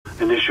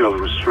Initial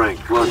restraint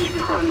was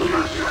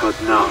problematic,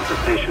 but now the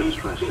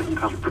patient's resting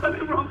comfortably.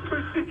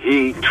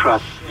 He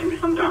trusts me,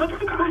 Dr.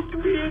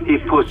 Kite. He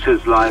puts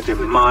his life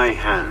in my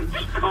hands.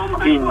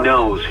 He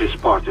knows his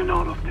part in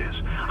all of this.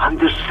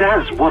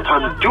 Understands what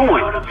I'm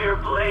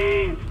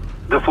doing.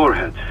 The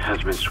forehead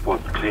has been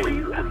swabbed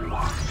clean and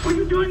locked. What are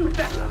you doing with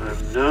that?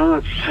 I'm now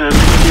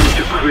attempting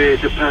to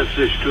create a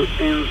passage to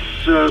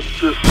insert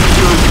the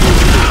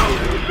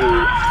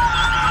circle.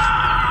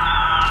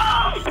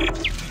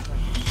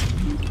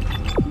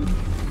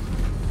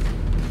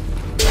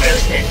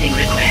 Processing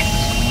request.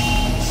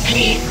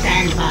 Please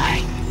stand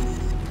by.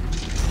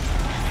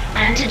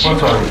 Antigen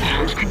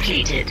compound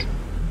completed.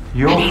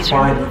 Your Please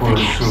fight remove for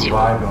the capsule.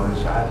 survival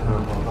is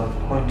admirable but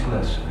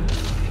pointless.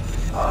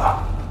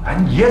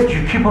 And yet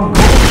you keep on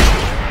going.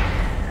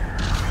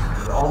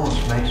 It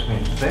almost makes me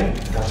think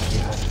that we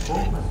have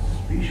spoken as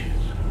a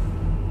species.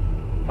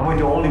 Am I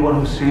the only one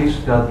who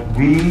sees that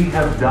we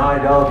have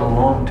died out a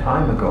long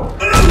time ago?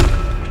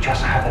 We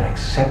just haven't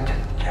accepted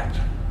it yet.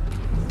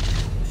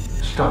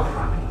 Stop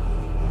running.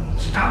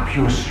 Stop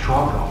your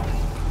struggle.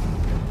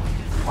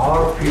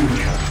 Our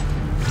future,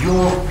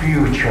 your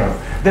future,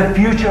 the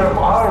future of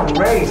our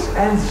race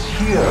ends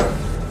here.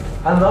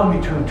 Allow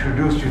me to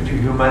introduce you to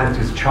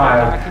humanity's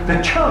child, the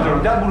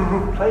children that will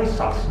replace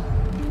us.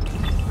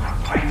 Our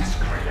greatest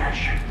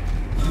creation.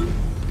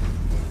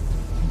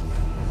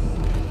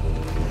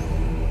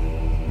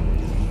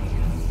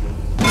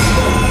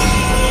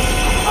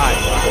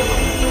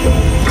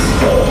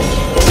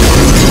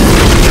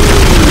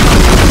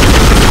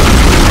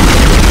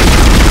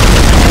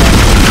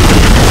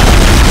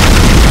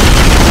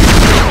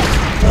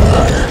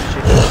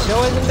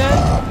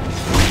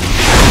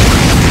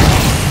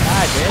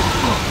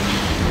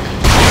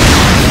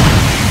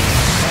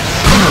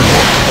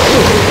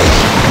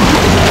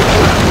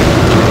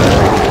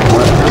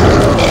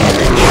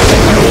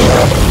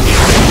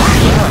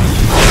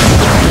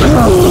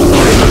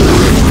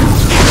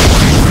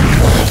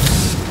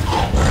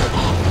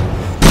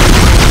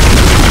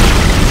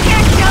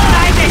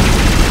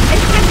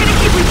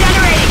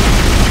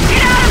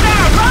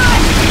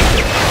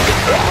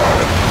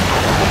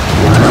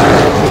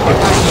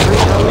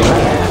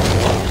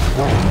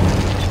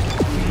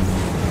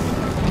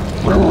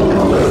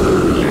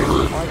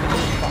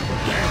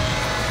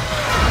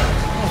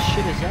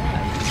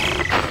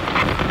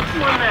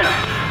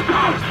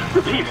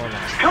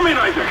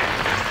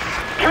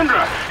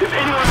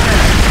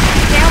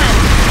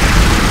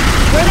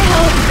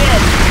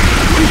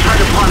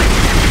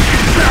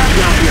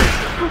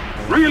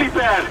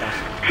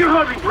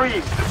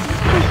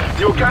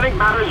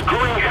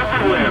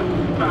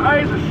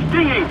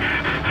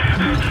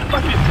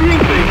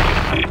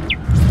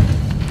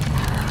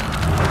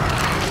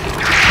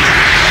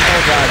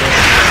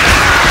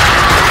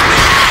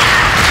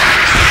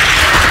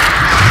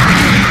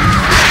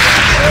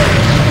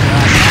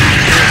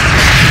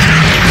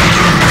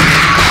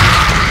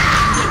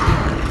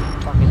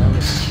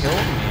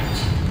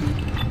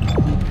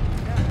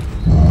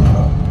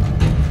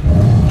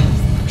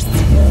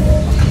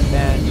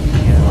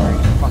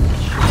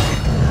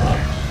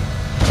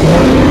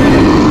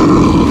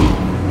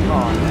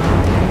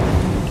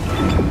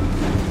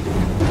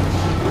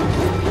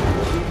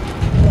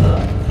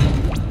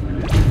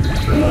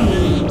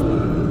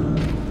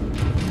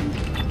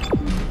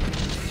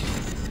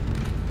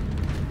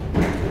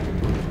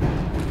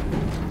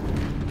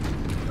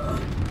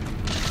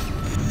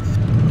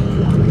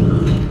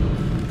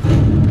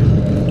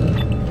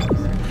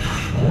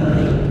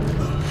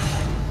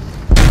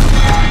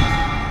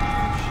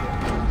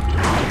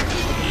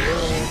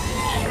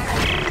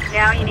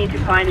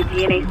 Find a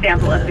DNA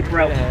sample of the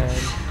growth.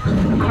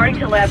 According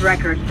to lab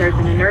records, there's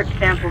an inert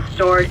sample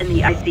stored in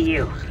the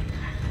ICU.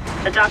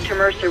 Dr.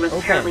 Mercer was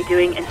apparently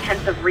doing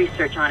intensive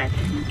research on it.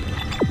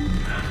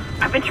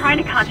 I've been trying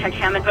to contact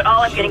Hammond, but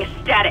all I'm getting is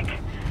static.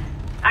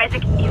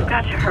 Isaac, you've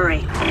got to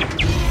hurry.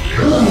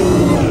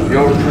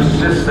 Your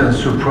persistence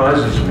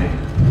surprises me.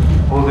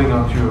 Holding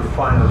on to your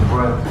final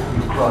breath,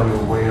 you claw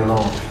your way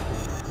along.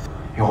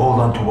 You hold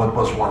on to what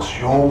was once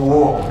your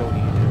world,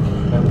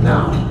 but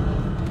now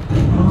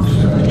belongs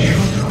to the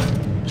children.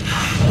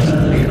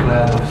 Be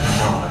glad of the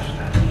knowledge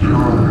that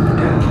your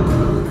death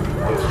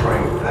will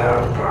bring their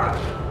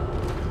birth.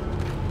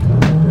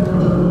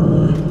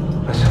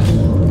 Listen,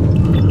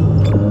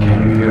 can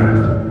you hear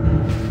it?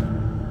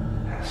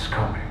 It's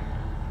coming.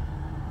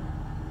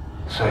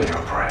 Say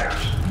your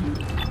prayers.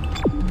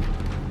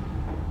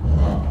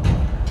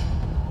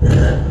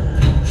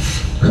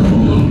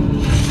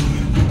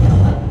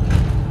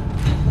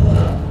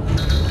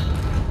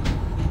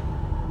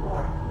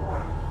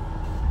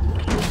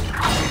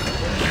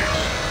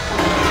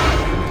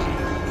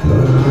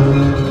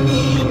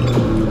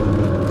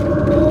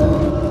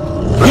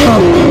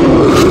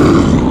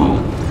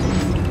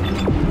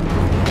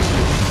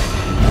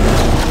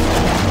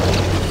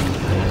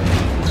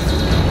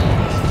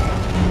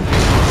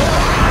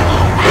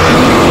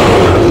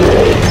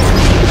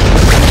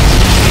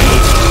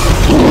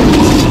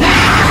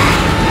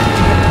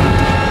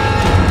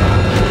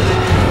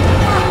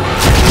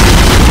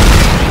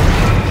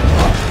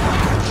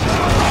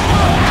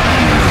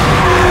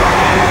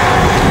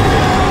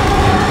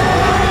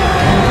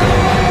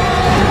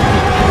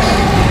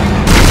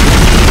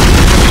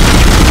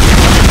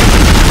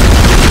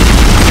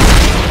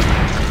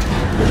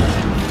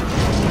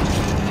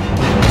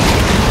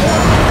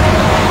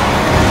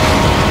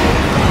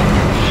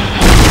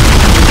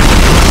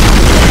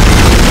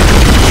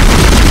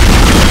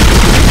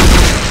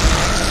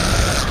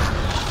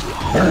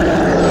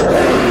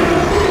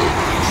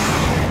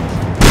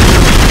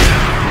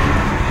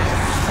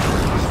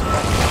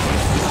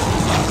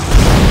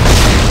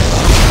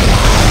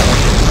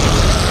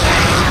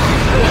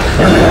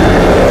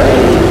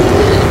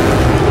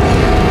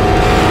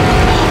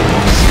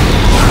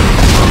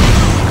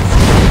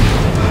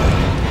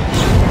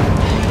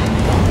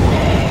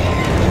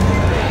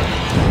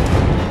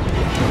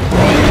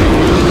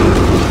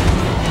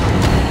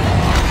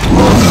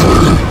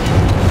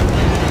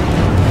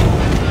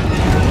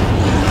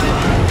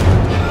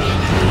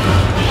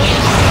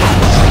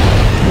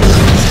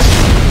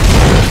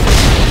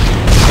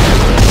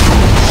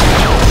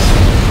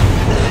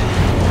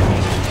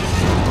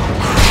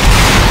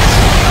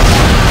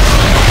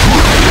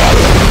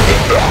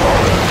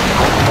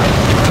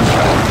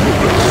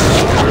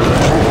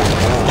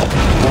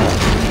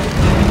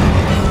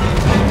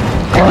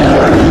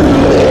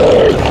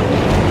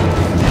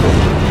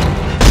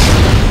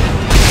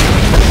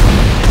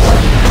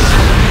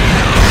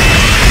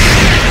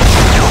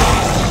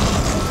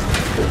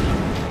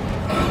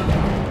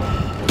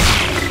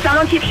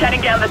 Don't keep shutting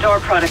down the door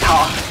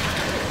protocol.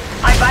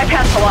 I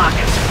bypassed the lock.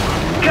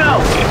 Go!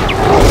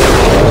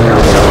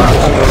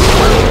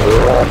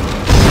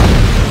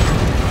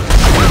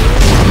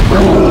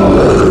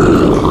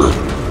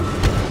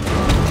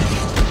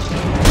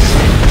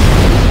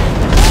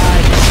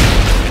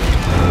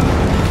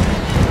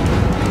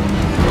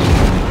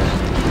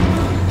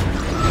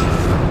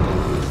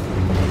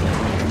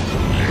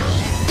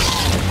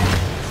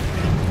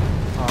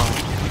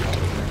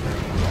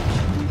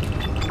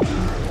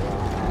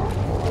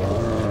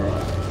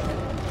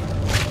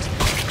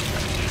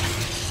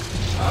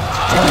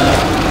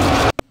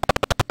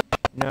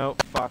 No,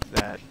 fuck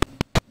that.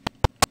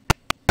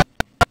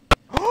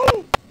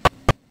 Oh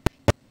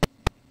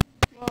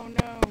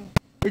no.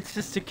 It's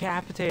just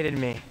decapitated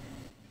me.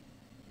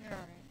 You're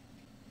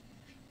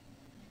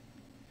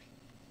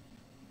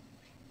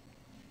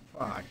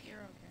alright. Fuck. You're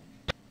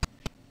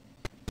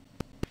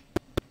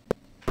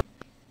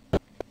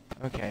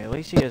okay. Okay, at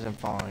least he isn't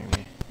following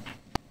me.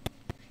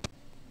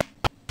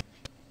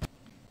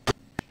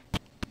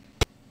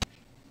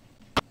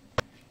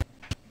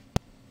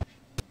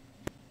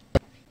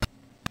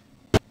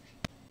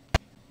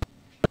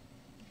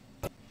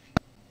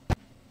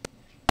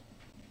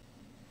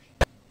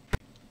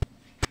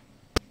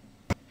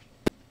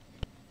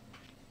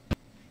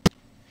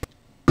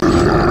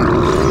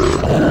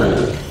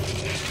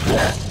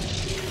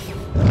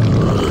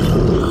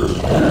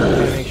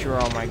 Make sure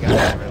all my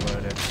guys are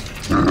reloaded.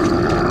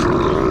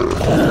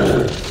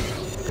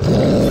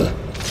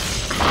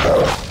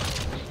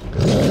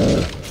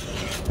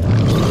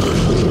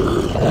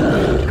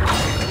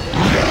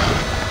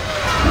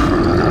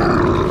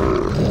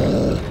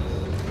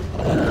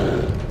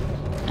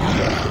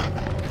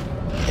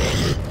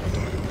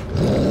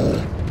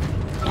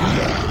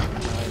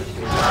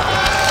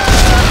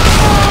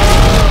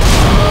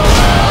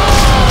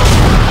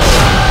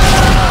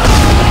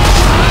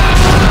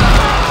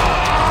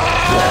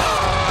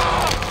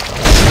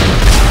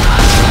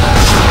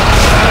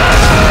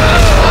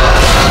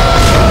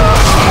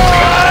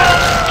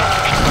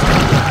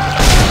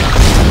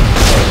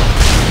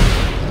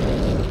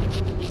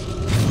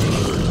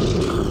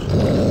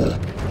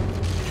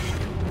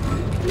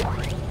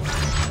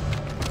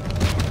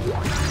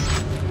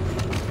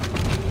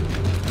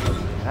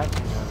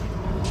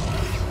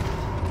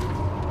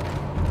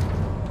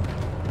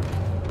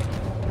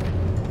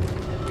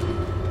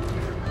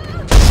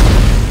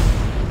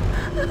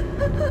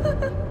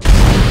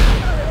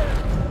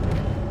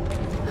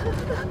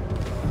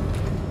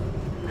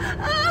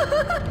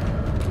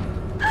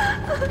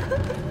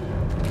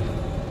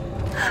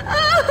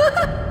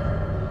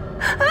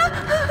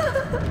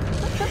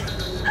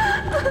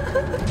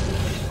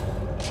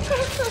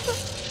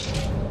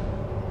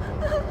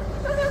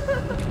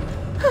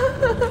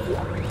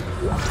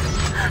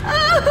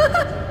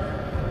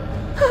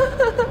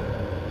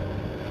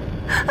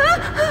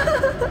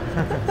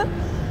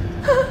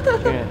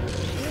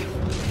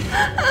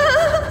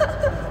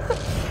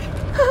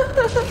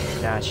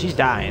 Nah, she's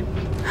dying.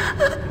 I'm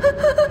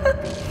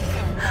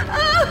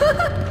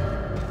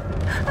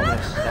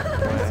gonna step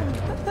away.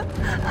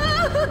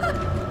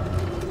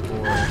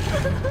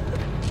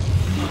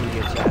 Before she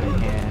gets out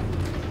of hand.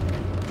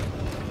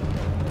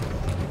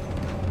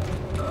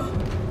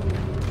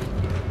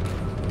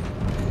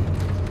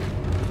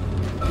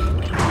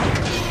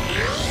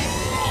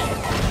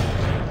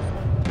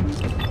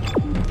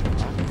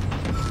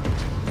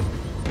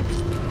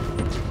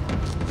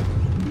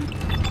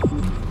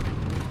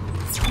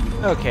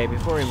 Okay,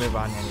 before we move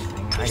on to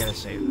anything, I gotta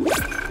save this.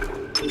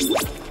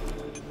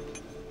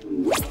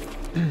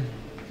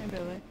 Hey,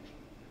 Billy.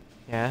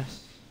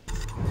 Yes?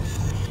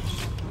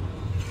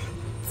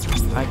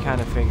 I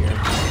kinda figured.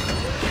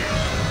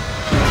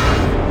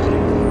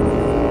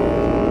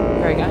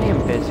 Greg, I am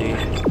busy.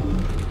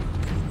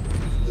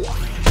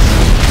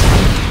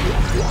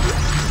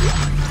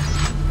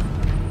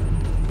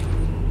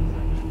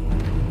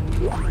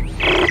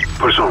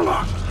 Person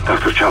log,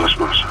 Dr. Chalice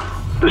Mercer.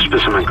 The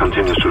specimen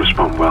continues to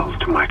respond well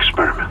to my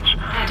experiments.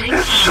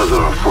 Its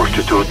cellular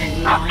fortitude,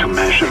 not to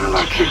mention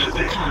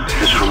elasticity,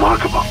 is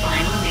remarkable.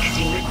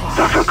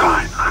 Dr.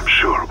 Kine, I'm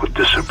sure, would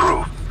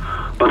disapprove.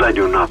 But I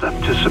do not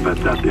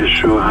anticipate that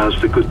issue as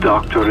the good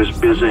doctor is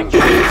busy.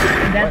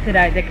 That's it,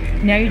 Isaac.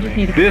 Now you just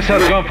need to... This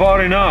has gone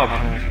far enough.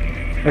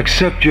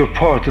 Accept your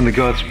part in the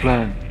God's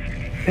plan.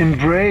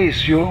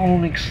 Embrace your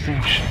own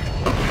extinction.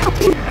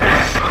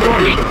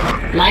 Warning.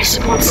 Life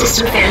support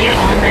system failure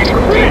on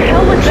medical What the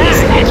hell was Please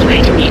that?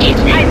 evacuate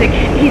immediately. Isaac,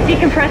 he's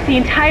decompressed the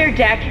entire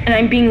deck, and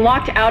I'm being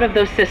locked out of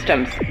those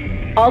systems.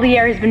 All the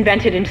air has been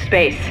vented into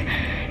space.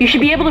 You should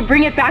be able to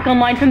bring it back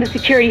online from the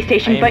security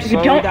station, but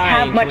you don't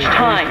have much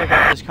time. Pick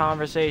up this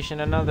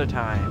conversation another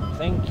time.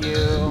 Thank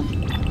you.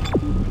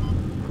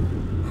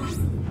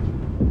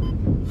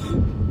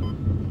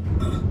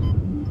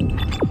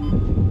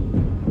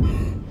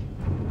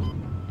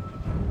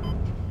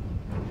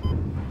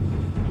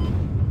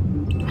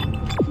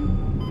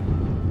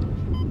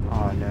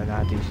 Oh no,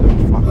 not these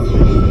little fucking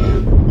things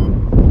again.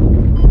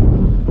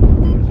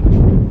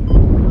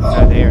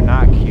 No, they are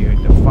not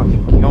cute. The fucking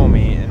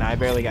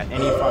barely got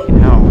any fucking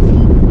health.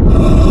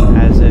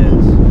 As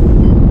is.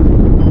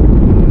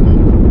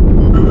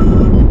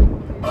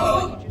 Why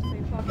don't you just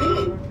say fuck it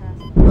and run past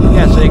them?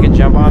 Yeah, so you can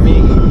jump on me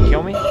and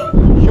kill me?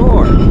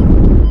 Sure.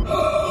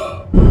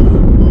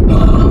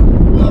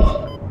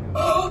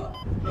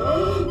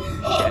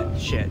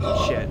 Shit. I'm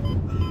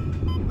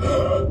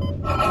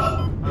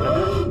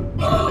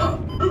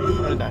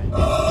gonna die.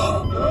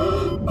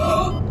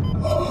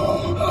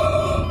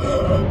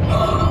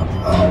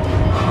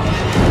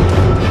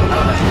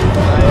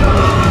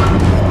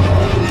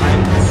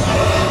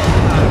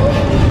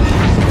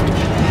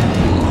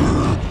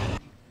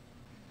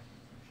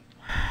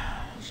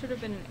 There should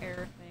have been an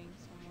air thing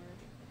somewhere.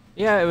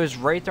 Yeah, it was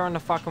right there on the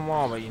fucking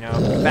wall, but you know,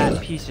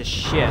 fat piece of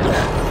shit.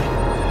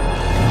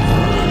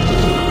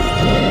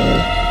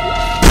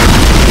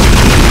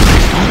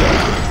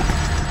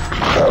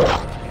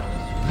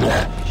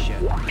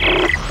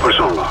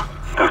 Person log,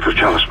 Dr.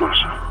 Chalice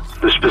Mercer.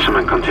 The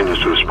specimen continues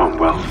to respond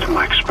well to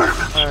my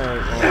experiments.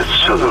 Its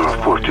cellular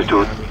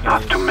fortitude,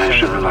 not to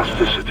mention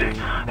elasticity,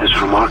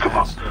 is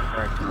remarkable.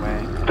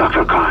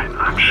 Dr. Kine,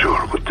 I'm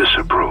sure, would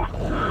disapprove.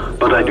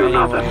 But I do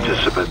not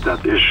anticipate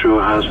that issue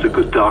as the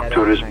good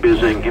doctor is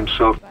busying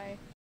himself